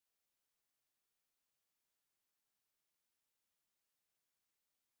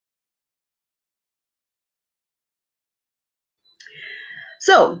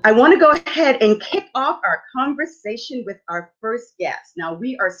So I want to go ahead and kick off our conversation with our first guest. Now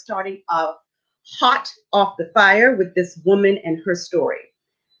we are starting off hot off the fire with this woman and her story.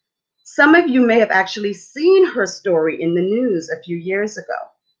 Some of you may have actually seen her story in the news a few years ago.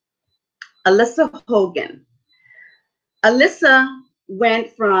 Alyssa Hogan. Alyssa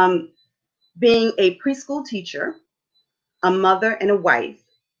went from being a preschool teacher, a mother and a wife,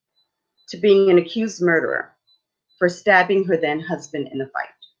 to being an accused murderer for stabbing her then husband in a fight.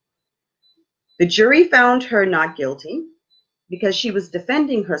 The jury found her not guilty because she was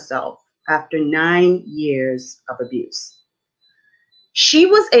defending herself after 9 years of abuse. She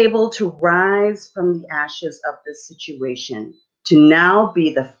was able to rise from the ashes of this situation to now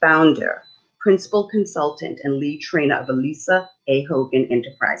be the founder, principal consultant, and lead trainer of Alyssa Hogan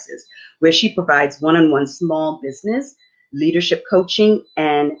Enterprises, where she provides one-on-one small business, leadership coaching,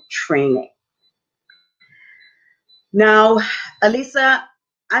 and training. Now, Alyssa,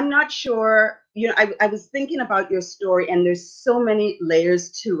 I'm not sure, I was thinking about your story, and there's so many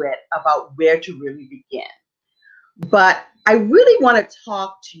layers to it about where to really begin. But I really want to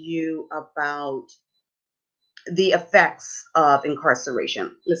talk to you about the effects of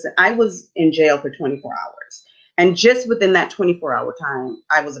incarceration. Listen, I was in jail for 24 hours. And just within that 24-hour time,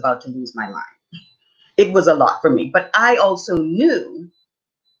 I was about to lose my mind. It was a lot for me. But I also knew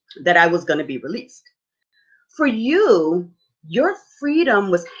that I was going to be released. For you, your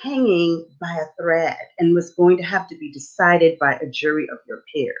freedom was hanging by a thread and was going to have to be decided by a jury of your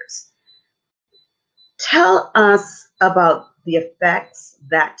peers. Tell us about the effects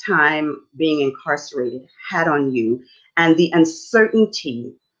that time being incarcerated had on you and the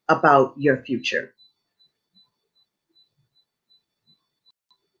uncertainty about your future.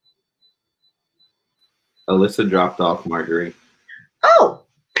 Alyssa dropped off, Marjorie. Oh,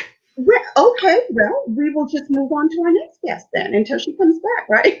 okay. Well, we will just move on to our next guest then until she comes back,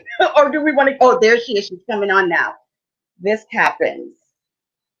 right? Or do we want to? Oh, there she is. She's coming on now. This happens.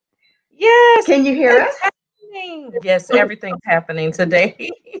 Yes. Can you hear us? Happening. Yes, everything's happening today.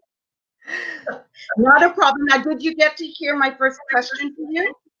 Not a problem. Now, did you get to hear my first question for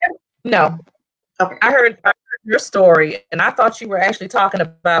you? No. Okay. I heard your story, and I thought you were actually talking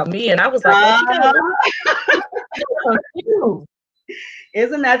about me, and I was like, oh,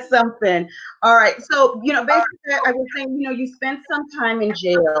 isn't that something? All right. So, basically, I was saying, you spent some time in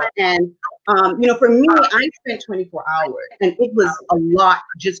jail. And, for me, I spent 24 hours. And it was a lot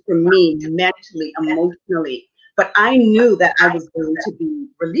just for me, mentally, emotionally. But I knew that I was going to be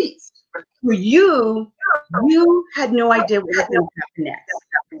released. For you, you had no idea what was going to happen next.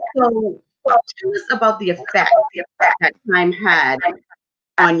 So, tell us about the effect that time had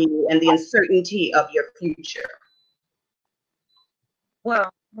on you and the uncertainty of your future.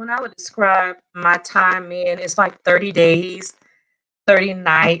 Well, when I would describe my time in, it's like 30 days, 30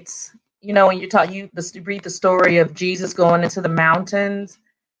 nights. When you read the story of Jesus going into the mountains,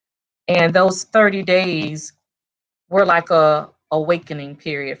 and those 30 days were like a awakening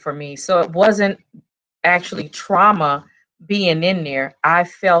period for me. So it wasn't actually trauma being in there. I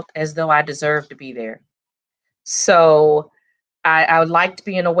felt as though I deserved to be there. So I liked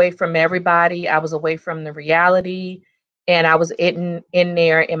being away from everybody. I was away from the reality. And I was in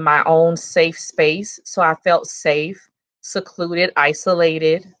there in my own safe space. So I felt safe, secluded,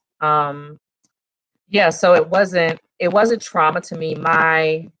 isolated. So it wasn't trauma to me.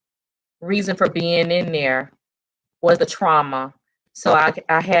 My reason for being in there was the trauma. So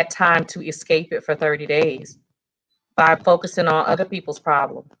I had time to escape it for 30 days by focusing on other people's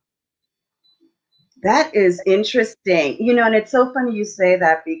problems. That is interesting. And it's so funny you say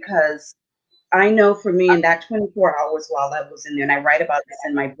that, because I know for me, in that 24 hours while I was in there, and I write about this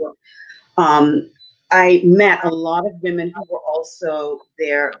in my book, I met a lot of women who were also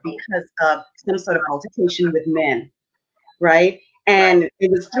there because of some sort of altercation with men, right? And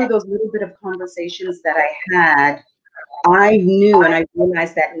it was through those little bit of conversations that I had, I knew and I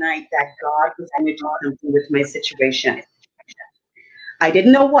realized that night that God was going to do something with my situation. I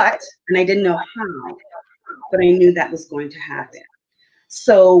didn't know what, and I didn't know how, but I knew that was going to happen.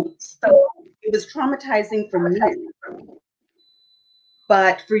 So it was traumatizing for me,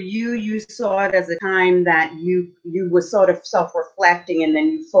 but for you, you saw it as a time that you were sort of self-reflecting, and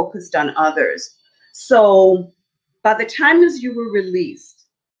then you focused on others. So by the time as you were released,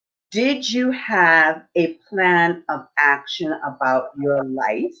 did you have a plan of action about your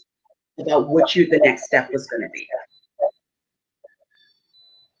life, about what the next step was going to be?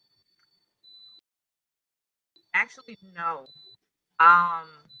 Actually, no.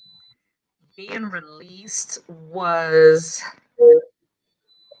 Being released was,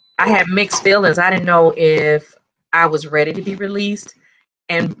 I had mixed feelings. I didn't know if I was ready to be released.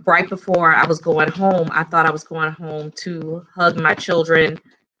 And right before I was going home, I thought I was going home to hug my children.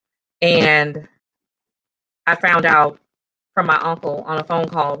 And I found out from my uncle on a phone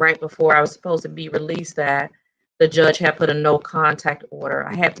call right before I was supposed to be released that the judge had put a no contact order.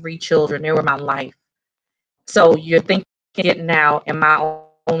 I had 3 children. They were my life. So you're thinking getting out, and my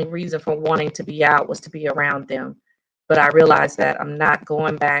only reason for wanting to be out was to be around them. But I realized that I'm not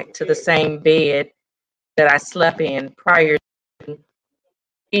going back to the same bed that I slept in prior to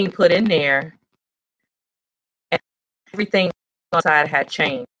being put in there. And everything outside had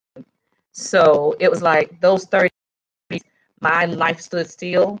changed. So it was like those 30 days, my life stood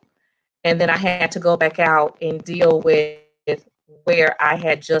still. And then I had to go back out and deal with where I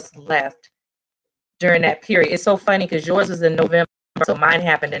had just left during that period. It's so funny because yours is in November, so mine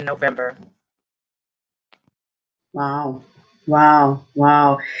happened in November. Wow. Wow.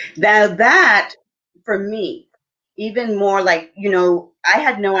 Wow. Now that for me, even more like, I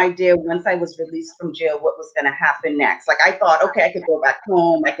had no idea once I was released from jail what was going to happen next. Like I thought, okay, I could go back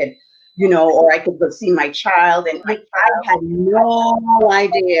home. I could, or I could go see my child. And I had no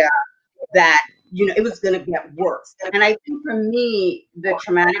idea that, it was going to get worse. And I think for me, the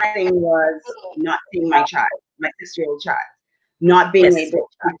traumatic thing was not seeing my child, my 6-year-old child, not being Yes. able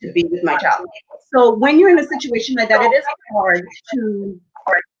to be with my child. So when you're in a situation like that, it is hard to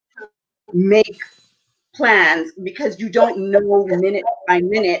make plans because you don't know minute by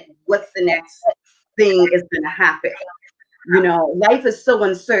minute what's the next thing is going to happen. Life is so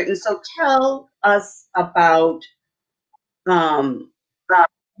uncertain. So tell us about,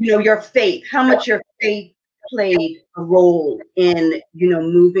 your faith, how much your faith played a role in,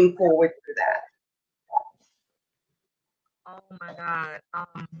 moving forward through that. Oh my God.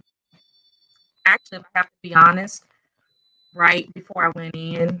 Actually, if I have to be honest, right before I went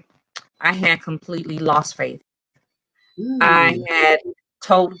in, I had completely lost faith. I had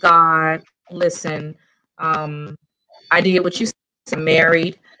told God, listen, I did what you said,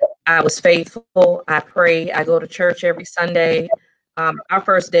 married. I was faithful. I pray. I go to church every Sunday. Our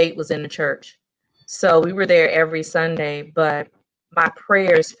first date was in the church. So we were there every Sunday, but my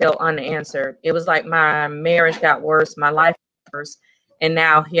prayers felt unanswered. It was like my marriage got worse, my life got worse. And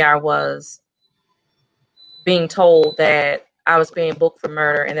now here I was being told that I was being booked for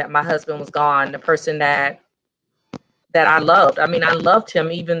murder and that my husband was gone, the person that I loved. I mean, I loved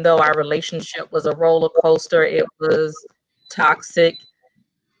him even though our relationship was a roller coaster. It was toxic.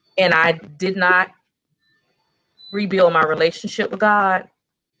 And I did not rebuild my relationship with God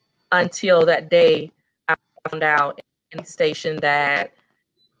until that day I found out in the station that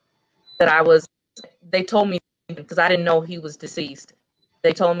I was, they told me, because I didn't know he was deceased.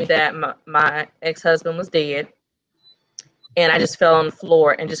 They told me that my ex-husband was dead. And I just fell on the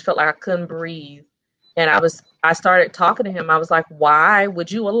floor and just felt like I couldn't breathe. And I started talking to him. I was like, why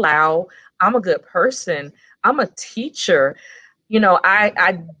would you allow, I'm a good person. I'm a teacher.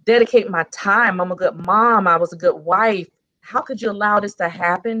 I dedicate my time. I'm a good mom. I was a good wife. How could you allow this to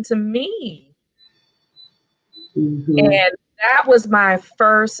happen to me? Mm-hmm. And that was my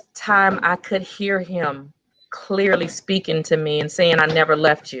first time I could hear him clearly speaking to me and saying, I never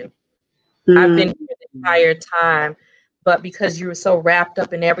left you. I've been here the entire time, but because you were so wrapped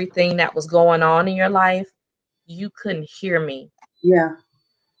up in everything that was going on in your life, you couldn't hear me. Yeah.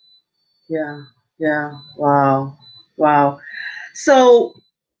 Wow. So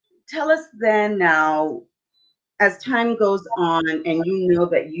tell us then now, as time goes on and you know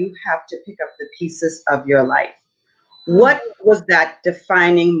that you have to pick up the pieces of your life, what was that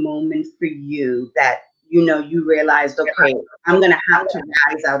defining moment for you that, you realized, okay, I'm going to have to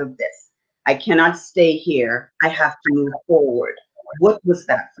rise out of this. I cannot stay here. I have to move forward. What was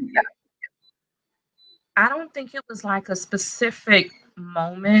that for you? I don't think it was like a specific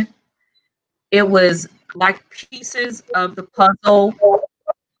moment. It was like pieces of the puzzle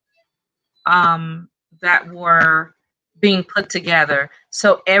that were being put together.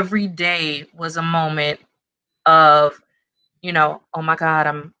 So every day was a moment of, oh my God,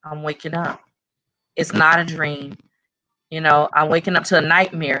 I'm waking up. It's not a dream. I'm waking up to a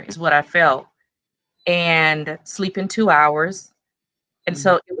nightmare is what I felt. And sleeping 2 hours. And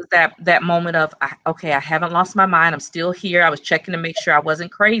so it was that moment of, okay, I haven't lost my mind. I'm still here. I was checking to make sure I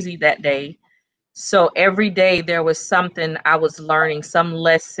wasn't crazy that day. So every day there was something I was learning, some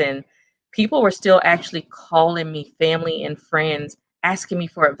lesson. People were still actually calling me, family and friends, asking me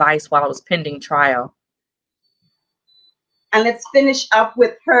for advice while I was pending trial. And let's finish up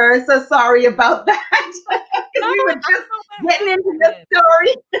with her. So sorry about that. Because we were just getting into the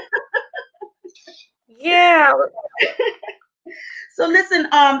story. Yeah. So listen,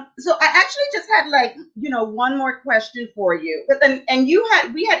 so I actually just had one more question for you. But then, and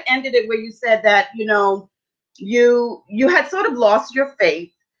we had ended it where you said that, you had sort of lost your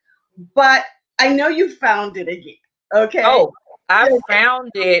faith, but I know you found it again. Okay. Oh, I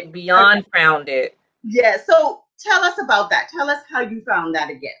found it beyond found it. Yeah. So tell us about that. Tell us how you found that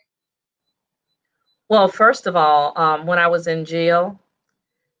again. Well, first of all, when I was in jail,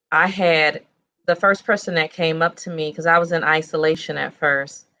 I had the first person that came up to me because I was in isolation at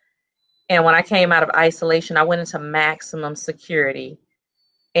first. And when I came out of isolation, I went into maximum security.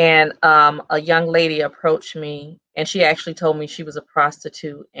 And a young lady approached me, and she actually told me she was a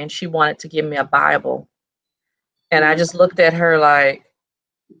prostitute and she wanted to give me a Bible. And I just looked at her like,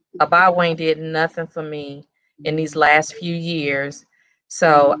 a Bible ain't did nothing for me in these last few years.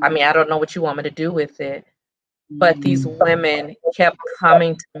 So, I mean, I don't know what you want me to do with it. But these women kept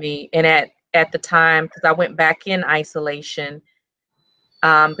coming to me. And at the time, because I went back in isolation,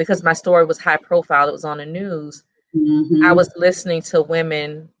 because my story was high profile, it was on the news. I was listening to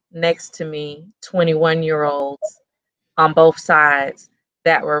women next to me, 21-year-olds on both sides,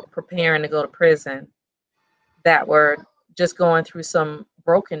 that were preparing to go to prison, that were just going through some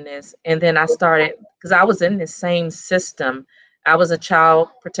brokenness. And then I started, because I was in this same system. I was a child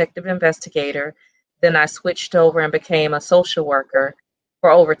protective investigator. Then I switched over and became a social worker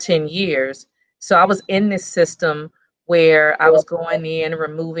for over 10 years. So I was in this system where I was going in,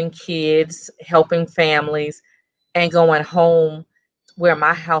 removing kids, helping families, and going home where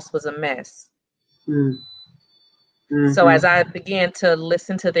my house was a mess. So as I began to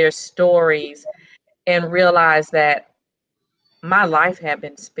listen to their stories and realize that my life had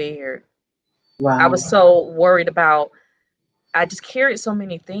been spared. Wow. I was so worried about, I just carried so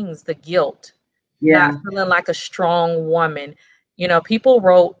many things, the guilt, not feeling like a strong woman. People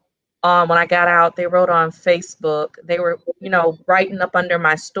wrote, when I got out, they wrote on Facebook, they were, writing up under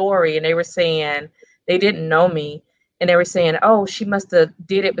my story, and they were saying they didn't know me. And they were saying, oh, she must have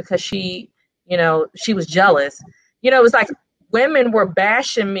did it because she was jealous. It was like women were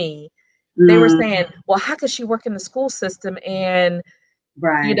bashing me. They were saying, well, how could she work in the school system and,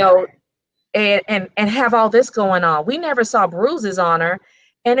 and have all this going on? We never saw bruises on her.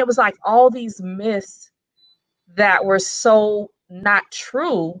 And it was like all these myths that were so not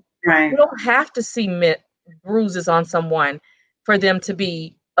true. You don't have to see bruises on someone for them to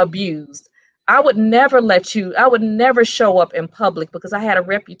be abused. I would never show up in public because I had a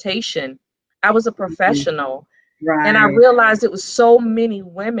reputation. I was a professional. And I realized it was so many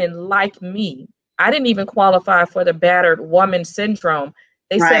women like me. I didn't even qualify for the battered woman syndrome.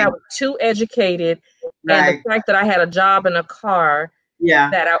 They said I was too educated, and the fact that I had a job and a car,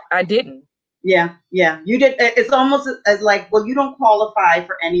 that I didn't. Yeah. You did. It's almost as like, well, you don't qualify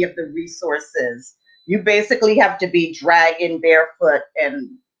for any of the resources. You basically have to be dragging barefoot and,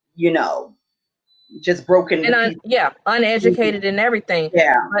 just broken. And uneducated and everything.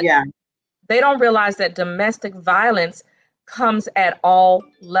 But they don't realize that domestic violence comes at all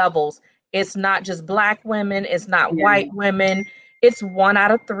levels. It's not just Black women. It's not white women. It's 1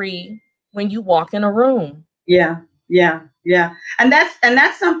 out of 3 when you walk in a room. Yeah. And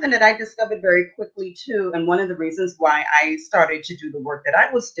that's something that I discovered very quickly too. And one of the reasons why I started to do the work that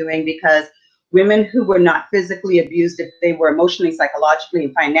I was doing, because women who were not physically abused, if they were emotionally, psychologically,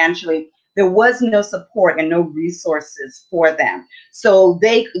 and financially, there was no support and no resources for them. So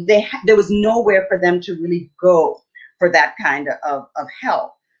there was nowhere for them to really go for that kind of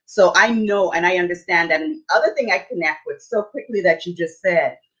help. So I know and I understand that. And the other thing I connect with so quickly that you just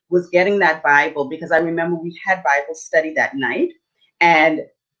said was getting that Bible, because I remember we had Bible study that night, and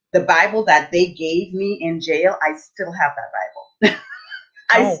the Bible that they gave me in jail, I still have that Bible.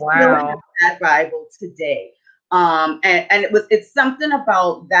 I still have that Bible today. And it's something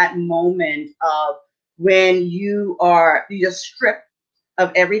about that moment of when you're stripped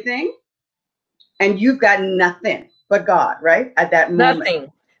of everything and you've got nothing but God, right? At that moment.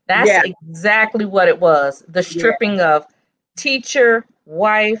 Nothing. That's exactly what it was. The stripping of teacher,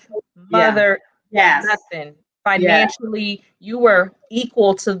 wife, mother, nothing. Financially, you were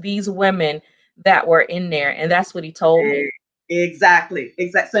equal to these women that were in there. And that's what he told me. Exactly.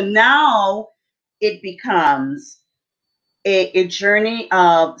 So now it becomes a journey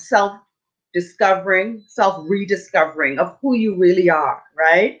of self-discovering, self-rediscovering of who you really are,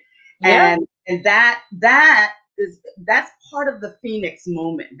 right? Yeah. And that's part of the Phoenix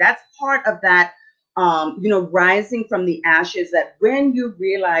moment. That's part of that rising from the ashes, that when you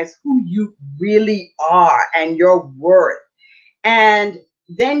realize who you really are and your worth, and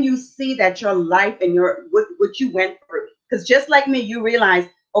then you see that your life and what you went through, because just like me, you realize,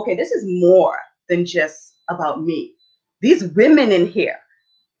 okay, this is more than just about me. These women in here,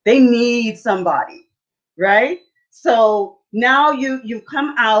 they need somebody. right? So now you've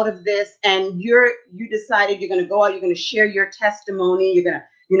come out of this and you decided you're going to go out, you're going to share your testimony, you're going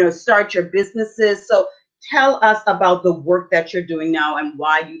to, start your businesses. So tell us about the work that you're doing now and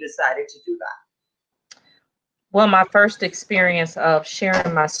why you decided to do that. Well, my first experience of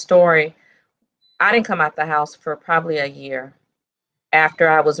sharing my story, I didn't come out the house for probably a year after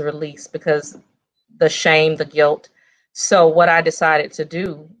I was released because the shame, the guilt. So what I decided to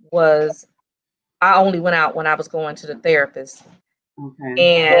do was I only went out when I was going to the therapist.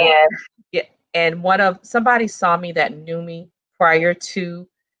 Okay. And yeah, and somebody saw me that knew me prior to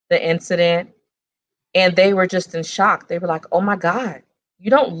the incident, and they were just in shock. They were like, "Oh my God, you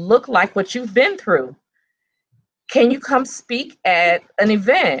don't look like what you've been through. Can you come speak at an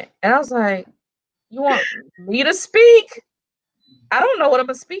event?" And I was like, "You want me to speak? I don't know what I'm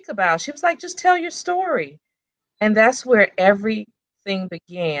gonna speak about." She was like, "Just tell your story." And that's where everything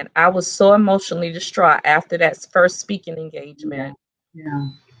began. I was so emotionally distraught after that first speaking engagement. Yeah.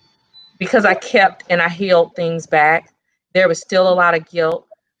 Because I kept and I held things back. There was still a lot of guilt.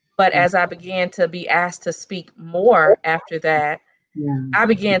 But as I began to be asked to speak more after that, Yeah. I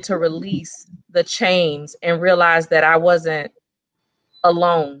began to release the chains and realize that I wasn't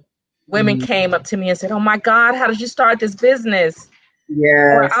alone. Women came up to me and said, "Oh my God, how did you start this business?"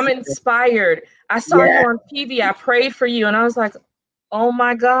 Or Yes. "I'm inspired. I saw you Yeah. on TV. I prayed for you." And I was like, oh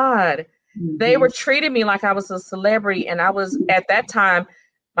my God. They Mhm. were treating me like I was a celebrity. And I was, at that time,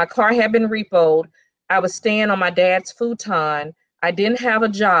 my car had been repoed. I was staying on my dad's futon. I didn't have a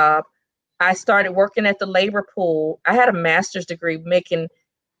job. I started working at the labor pool. I had a master's degree making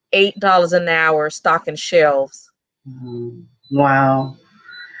 $8 an hour stocking shelves. Wow.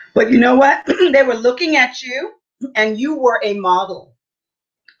 But you know what? They were looking at you and you were a model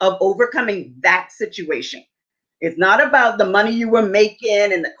of overcoming that situation. It's not about the money you were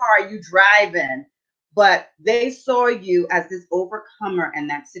making and the car you driving, but they saw you as this overcomer in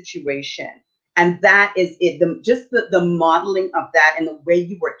that situation. And that is it. The modeling of that and the way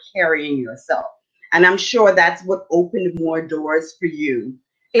you were carrying yourself. And I'm sure that's what opened more doors for you.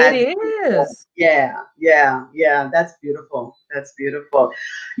 It As is. yeah, yeah. That's beautiful. That's beautiful.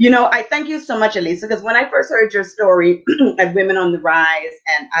 I thank you so much, Alyssa, because when I first heard your story at Women on the Rise,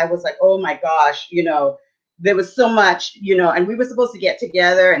 and I was like, oh my gosh, there was so much, and we were supposed to get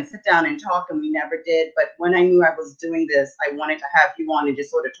together and sit down and talk, and we never did. But when I knew I was doing this, I wanted to have you on and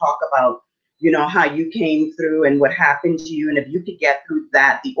just sort of talk about, how you came through and what happened to you. And if you could get through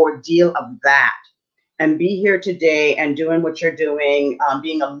that, the ordeal of that, and be here today and doing what you're doing,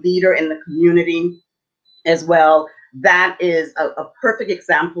 being a leader in the community as well. That is a perfect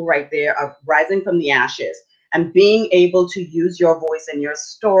example right there of rising from the ashes and being able to use your voice and your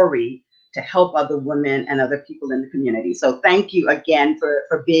story to help other women and other people in the community. So thank you again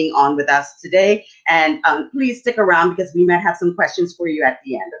for being on with us today. And please stick around because we might have some questions for you at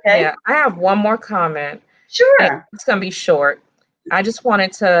the end, okay? Yeah, I have one more comment. Sure. It's going to be short. I just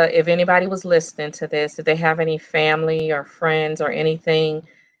wanted to, if anybody was listening to this, if they have any family or friends or anything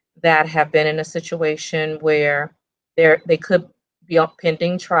that have been in a situation where they could be on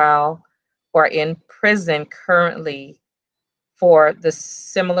pending trial or in prison currently for the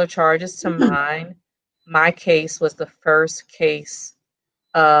similar charges to mine. My case was the first case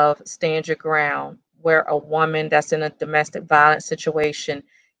of stand your ground, where a woman that's in a domestic violence situation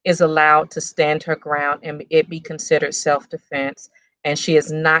is allowed to stand her ground and it be considered self-defense. And she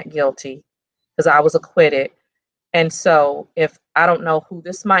is not guilty because I was acquitted. And so, if I don't know who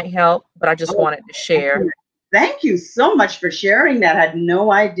this might help, but I just wanted to share. Thank you so much for sharing that. I had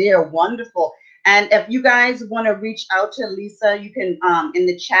no idea. Wonderful. And if you guys want to reach out to Lisa, you can in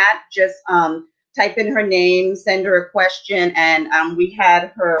the chat just type in her name, send her a question, and we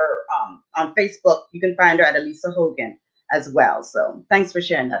had her on Facebook. You can find her at Alyssa Hogan as well. So thanks for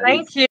sharing that, Alyssa. Thank you.